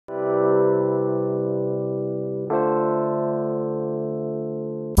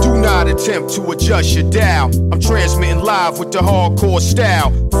attempt to adjust your dial. I'm transmitting live with the hardcore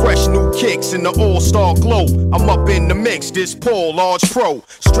style. Fresh new kicks in the all-star glow. I'm up in the mix, this Paul, large pro.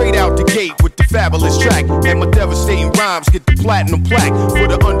 Straight out the gate with the fabulous track. And my devastating rhymes get the platinum plaque. For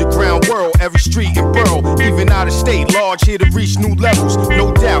the underground world, every street and borough. Even out of state, large here to reach new levels.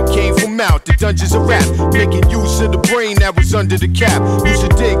 No doubt, came from out the dungeons of rap. Making use of the brain that was under the cap. Used to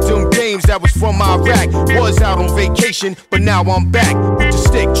dig them games that was from Iraq. Was out on vacation, but now I'm back. With the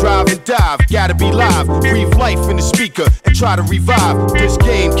stick, drive and dive. Gotta be live, breathe life in the speaker and try to revive this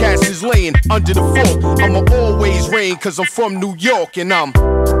game. Cats is laying under the fork. I'ma always reign cause I'm from New York and I'm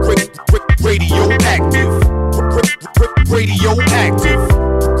radioactive. Radioactive.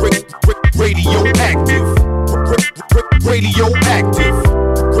 Radioactive. Radioactive.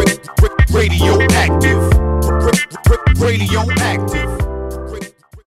 Radioactive. Radioactive.